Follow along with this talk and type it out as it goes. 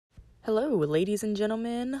Hello, ladies and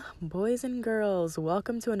gentlemen, boys and girls.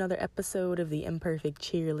 Welcome to another episode of The Imperfect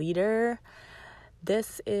Cheerleader.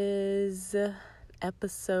 This is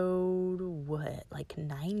episode,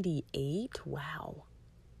 98? Wow.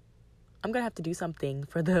 I'm going to have to do something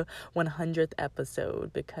for the 100th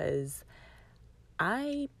episode because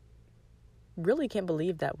I really can't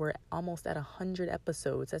believe that we're almost at 100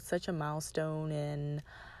 episodes. That's such a milestone, and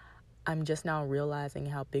I'm just now realizing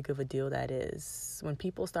how big of a deal that is. When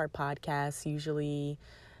people start podcasts, usually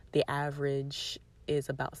the average is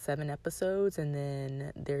about 7 episodes and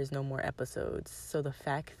then there's no more episodes. So the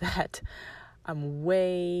fact that I'm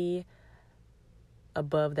way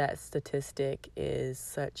above that statistic is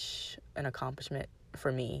such an accomplishment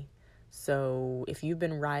for me. So if you've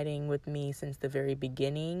been riding with me since the very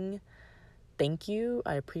beginning, thank you.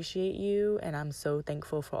 I appreciate you, and I'm so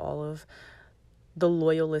thankful for all of the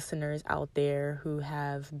loyal listeners out there who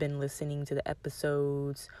have been listening to the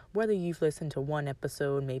episodes, whether you've listened to one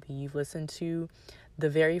episode, maybe you've listened to the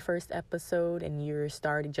very first episode and you're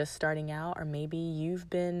just starting out, or maybe you've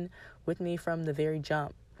been with me from the very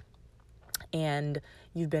jump and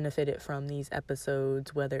you've benefited from these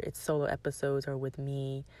episodes, whether it's solo episodes or with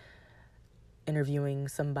me interviewing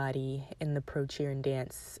somebody in the pro cheer and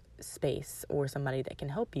dance space or somebody that can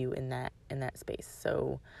help you in that space.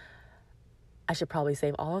 So I should probably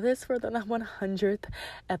save all of this for the 100th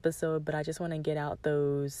episode, but I just want to get out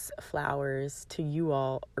those flowers to you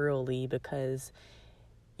all early because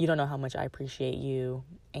you don't know how much I appreciate you.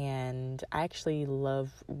 And I actually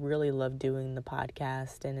really love doing the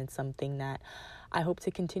podcast, and it's something that I hope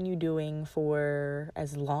to continue doing for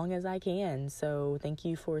as long as I can. So thank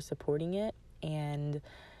you for supporting it. And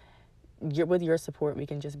with your support, we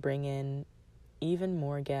can just bring in even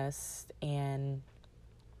more guests and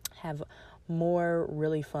have more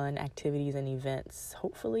really fun activities and events,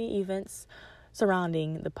 hopefully events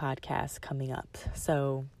surrounding the podcast coming up.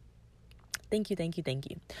 So thank you.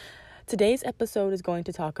 Today's episode is going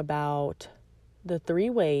to talk about the 3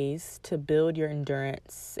 ways to build your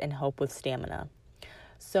endurance and help with stamina.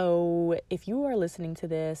 So if you are listening to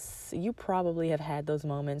this, you probably have had those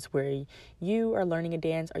moments where you are learning a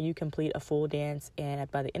dance or you complete a full dance,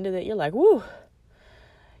 and by the end of it, you're like, woo!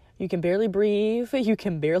 You can barely breathe. You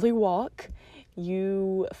can barely walk.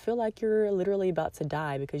 You feel like you're literally about to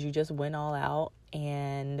die because you just went all out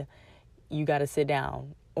and you got to sit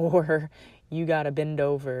down or you got to bend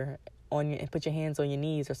over and put your hands on your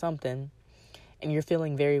knees or something, and you're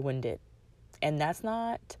feeling very winded. And that's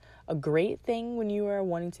not a great thing when you are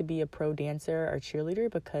wanting to be a pro dancer or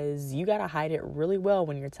cheerleader because you got to hide it really well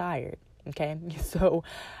when you're tired. Okay. So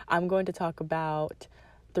I'm going to talk about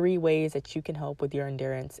 3 ways that you can help with your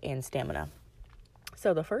endurance and stamina.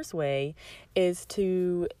 So the first way is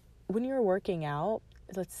when you're working out,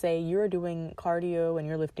 let's say you're doing cardio and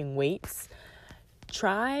you're lifting weights,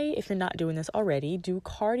 try, if you're not doing this already, do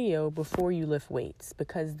cardio before you lift weights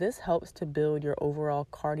because this helps to build your overall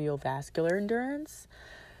cardiovascular endurance.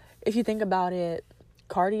 If you think about it,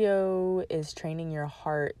 cardio is training your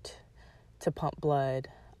heart to pump blood,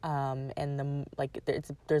 and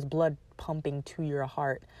there's blood pumping to your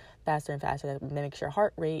heart faster and faster. That makes your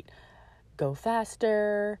heart rate go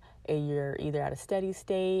faster. You're either at a steady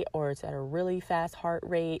state or it's at a really fast heart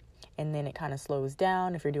rate, and then it kind of slows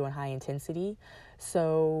down if you're doing high intensity.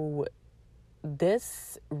 So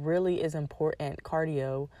this really is important,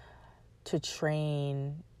 cardio, to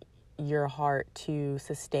train your heart to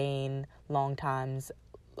sustain long times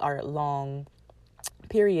or long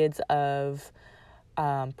periods of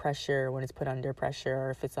pressure when it's put under pressure, or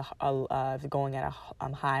if it's if going at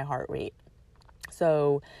a high heart rate.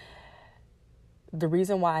 So the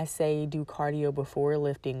reason why I say do cardio before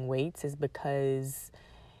lifting weights is because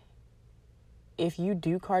if you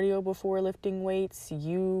do cardio before lifting weights,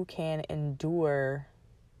 you can endure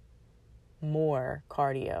more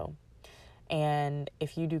cardio. And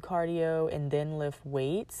if you do cardio and then lift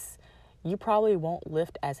weights, you probably won't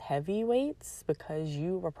lift as heavy weights because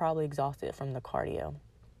you were probably exhausted from the cardio.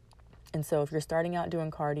 And so if you're starting out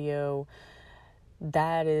doing cardio,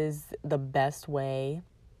 that is the best way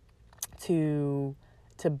to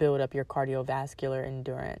build up your cardiovascular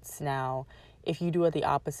endurance. Now, if you do it the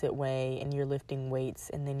opposite way and you're lifting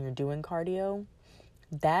weights and then you're doing cardio,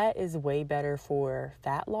 that is way better for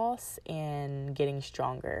fat loss and getting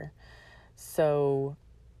stronger. So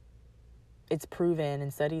it's proven,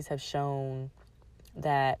 and studies have shown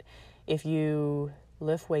that if you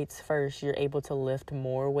lift weights first, you're able to lift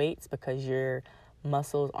more weights because your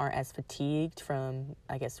muscles aren't as fatigued from,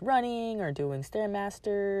 running or doing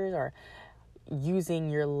Stairmasters or using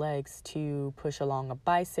your legs to push along a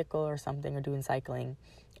bicycle or something, or doing cycling.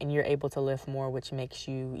 and you're able to lift more, which makes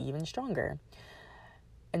you even stronger.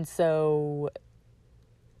 And so,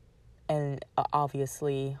 and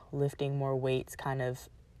obviously lifting more weights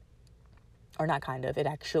it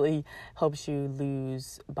actually helps you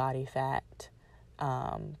lose body fat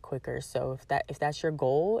quicker. So if that's your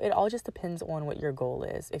goal, it all just depends on what your goal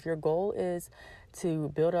is. If your goal is to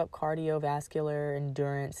build up cardiovascular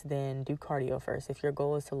endurance, then do cardio first. If your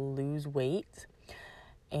goal is to lose weight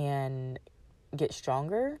and get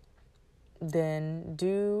stronger, then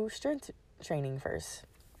do strength training first.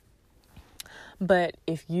 But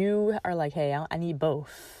if you are like, hey, I need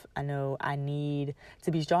both, I know I need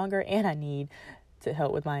to be stronger and I need to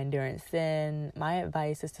help with my endurance, then my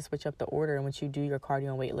advice is to switch up the order in which you do your cardio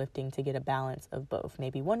and weightlifting to get a balance of both.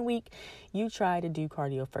 Maybe one week you try to do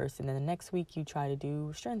cardio first, and then the next week you try to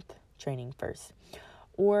do strength training first.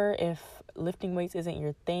 Or if lifting weights isn't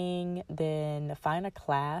your thing, then find a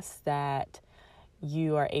class that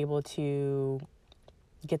you are able to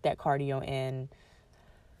get that cardio in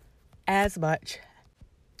as much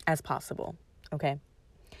as possible, okay?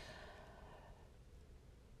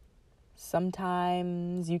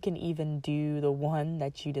 Sometimes you can even do the one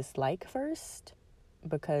that you dislike first,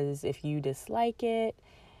 because if you dislike it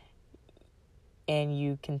and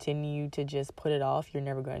you continue to just put it off, you're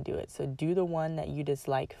never going to do it. So do the one that you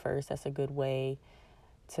dislike first. That's a good way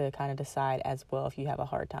to kind of decide as well if you have a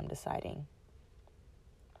hard time deciding.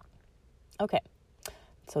 Okay,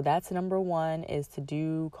 so that's number 1, is to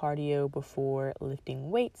do cardio before lifting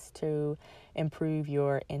weights to improve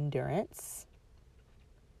your endurance.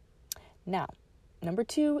 Now, number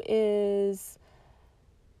 2 is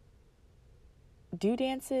do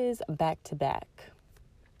dances back to back.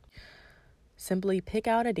 Simply pick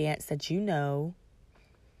out a dance that you know.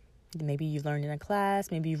 Maybe you've learned in a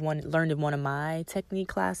class. Maybe you've learned in one of my technique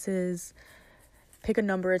classes. Pick a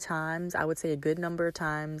number of times. I would say a good number of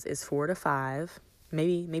times is 4 to 5.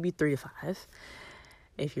 Maybe 3 to 5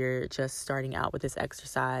 if you're just starting out with this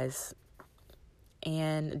exercise.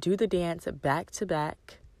 And do the dance back to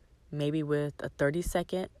back, maybe with a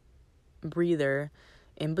 30-second breather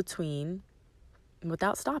in between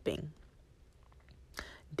without stopping.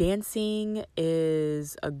 Dancing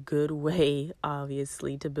is a good way,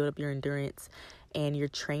 obviously, to build up your endurance, and you're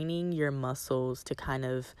training your muscles to kind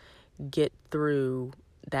of get through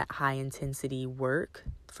that high intensity work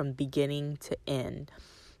from beginning to end.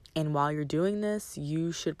 And while you're doing this,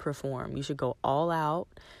 you should perform. You should go all out,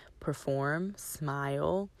 perform,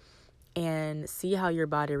 smile, and see how your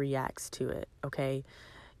body reacts to it, okay?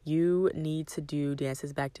 You need to do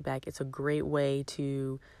dances back to back. It's a great way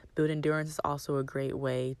to build endurance. It's also a great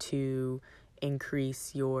way to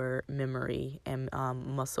increase your memory and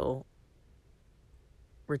muscle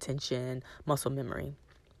retention, muscle memory,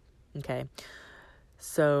 okay?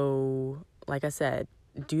 So, like I said,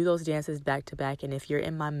 do those dances back to back. And if you're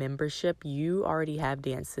in my membership, you already have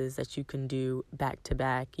dances that you can do back to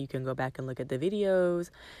back. You can go back and look at the videos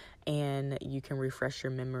and you can refresh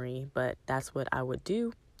your memory. But that's what I would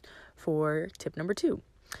do for tip number 2.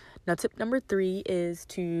 Now, tip number 3 is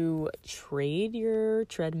to trade your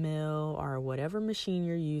treadmill or whatever machine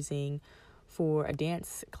you're using for a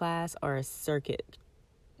dance class or a circuit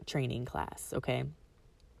training class, okay?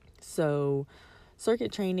 So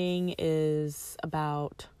circuit training is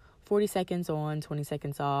about 40 seconds on, 20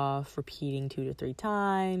 seconds off, repeating 2 to 3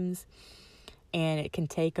 times. And it can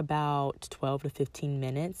take about 12 to 15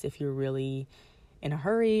 minutes if you're really in a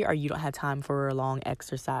hurry or you don't have time for a long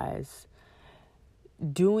exercise.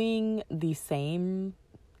 Doing the same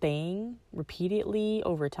thing repeatedly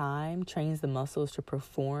over time trains the muscles to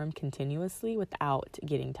perform continuously without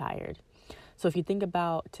getting tired. So if you think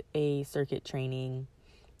about a circuit training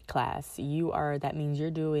class, that means you're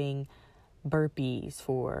doing burpees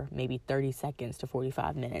for maybe 30 seconds to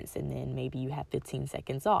 45 minutes, and then maybe you have 15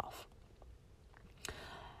 seconds off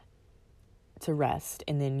to rest,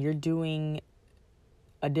 and then you're doing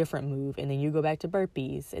a different move, and then you go back to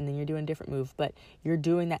burpees, and then you're doing a different move, but you're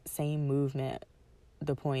doing that same movement.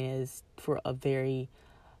 The point is for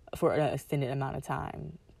an extended amount of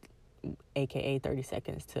time, aka 30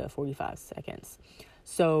 seconds to 45 seconds.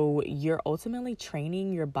 So you're ultimately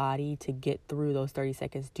training your body to get through those 30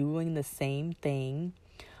 seconds, doing the same thing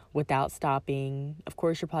without stopping. Of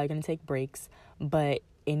course, you're probably going to take breaks, but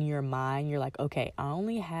in your mind, you're like, okay, I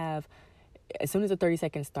only have, as soon as the 30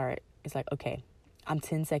 seconds start, it's like, okay, I'm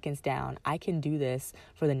 10 seconds down. I can do this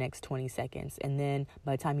for the next 20 seconds. And then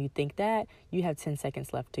by the time you think that, you have 10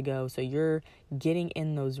 seconds left to go. So you're getting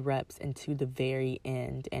in those reps into the very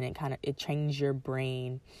end, and it trains your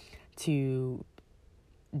brain to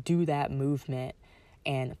do that movement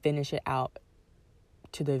and finish it out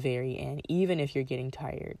to the very end, even if you're getting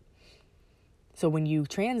tired. So when you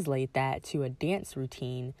translate that to a dance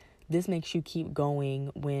routine, this makes you keep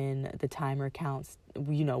going when the timer counts,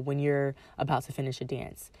 when you're about to finish a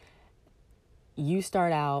dance. You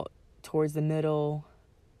start out towards the middle,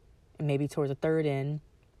 and maybe towards the third in,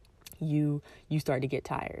 you start to get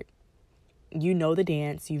tired. You know the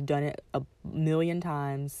dance, you've done it a million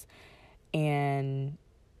times, but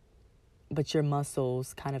your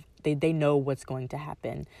muscles kind of, they know what's going to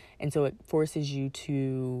happen. And so it forces you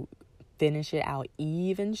to finish it out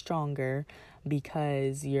even stronger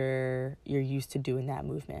because you're used to doing that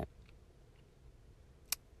movement.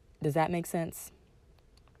 Does that make sense?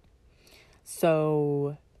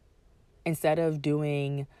 So instead of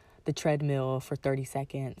doing the treadmill for 30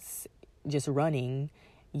 seconds, just running,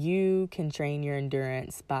 you can train your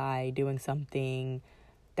endurance by doing something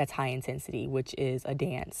that's high intensity, which is a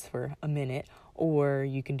dance for a minute, or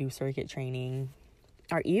you can do circuit training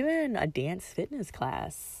or even a dance fitness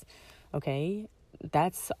class. Okay,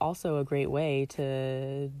 that's also a great way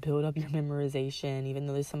to build up your memorization, even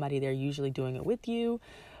though there's somebody there usually doing it with you,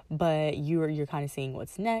 but you're kind of seeing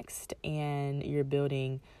what's next and you're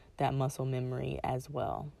building that muscle memory as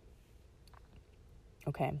well.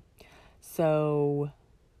 Okay, so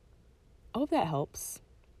I hope that helps.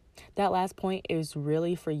 That last point is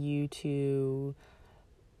really for you to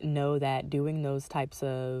know that doing those types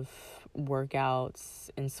of workouts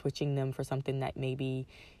and switching them for something that maybe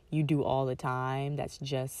you do all the time, that's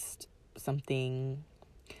just something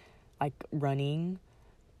like running,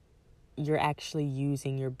 you're actually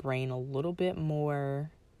using your brain a little bit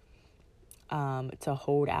more to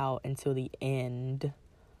hold out until the end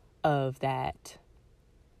of that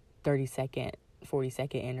 30-second,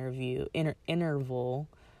 40-second interval,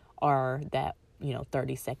 or that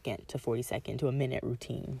 30-second to 40-second to a minute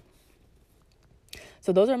routine.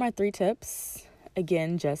 So those are my 3 tips.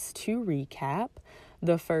 Again, just to recap,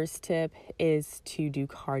 the first tip is to do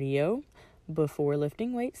cardio before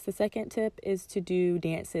lifting weights. The second tip is to do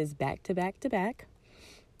dances back to back to back.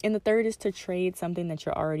 And the third is to trade something that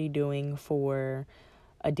you're already doing for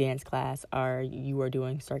a dance class, or you are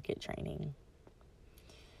doing circuit training.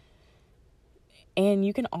 And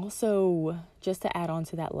you can also, just to add on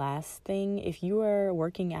to that last thing, if you are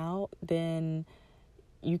working out, then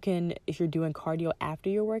you can, if you're doing cardio after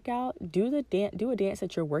your workout, do a dance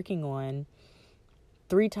that you're working on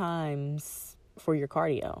 3 times for your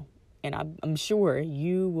cardio. And I'm sure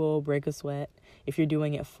you will break a sweat. If you're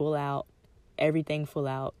doing it full out, everything full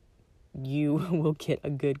out, you will get a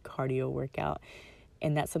good cardio workout.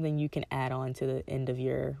 And that's something you can add on to the end of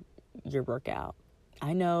your workout.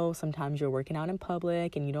 I know sometimes you're working out in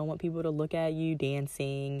public and you don't want people to look at you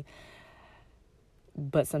dancing,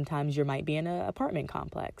 but sometimes you might be in an apartment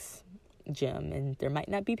complex gym and there might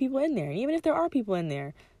not be people in there. And even if there are people in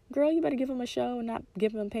there, girl, you better give them a show and not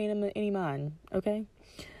paying them any mind, okay?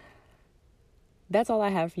 That's all I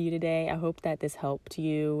have for you today. I hope that this helped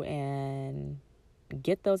you, and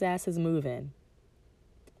get those asses moving.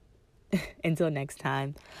 Until next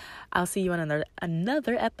time, I'll see you on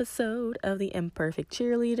another episode of The Imperfect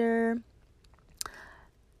Cheerleader.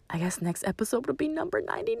 I guess next episode will be number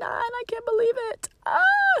 99. I can't believe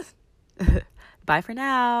it. Bye for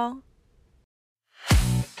now.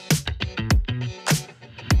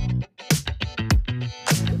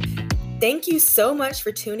 Thank you so much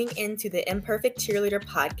for tuning in to the Imperfect Cheerleader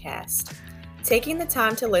podcast. Taking the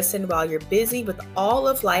time to listen while you're busy with all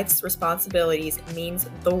of life's responsibilities means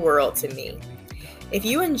the world to me. If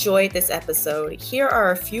you enjoyed this episode, here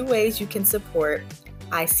are a few ways you can support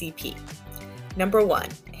ICP. Number 1,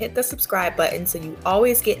 hit the subscribe button so you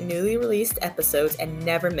always get newly released episodes and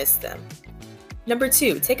never miss them. Number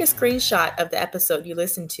 2, take a screenshot of the episode you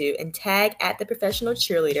listened to and tag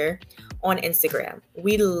 @theprofessionalcheerleader on Instagram.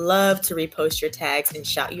 We love to repost your tags and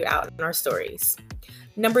shout you out on our stories.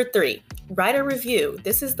 Number 3, write a review.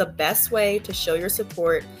 This is the best way to show your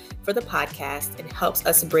support for the podcast and helps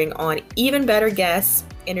us bring on even better guests,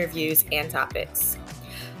 interviews, and topics.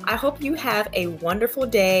 I hope you have a wonderful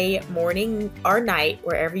day, morning, or night,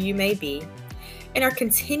 wherever you may be, and are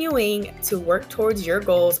continuing to work towards your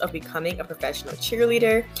goals of becoming a professional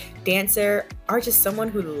cheerleader, dancer, or just someone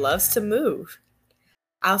who loves to move.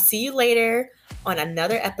 I'll see you later on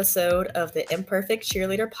another episode of the Imperfect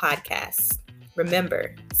Cheerleader podcast.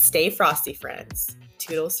 Remember, stay frosty, friends.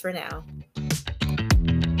 Toodles for now.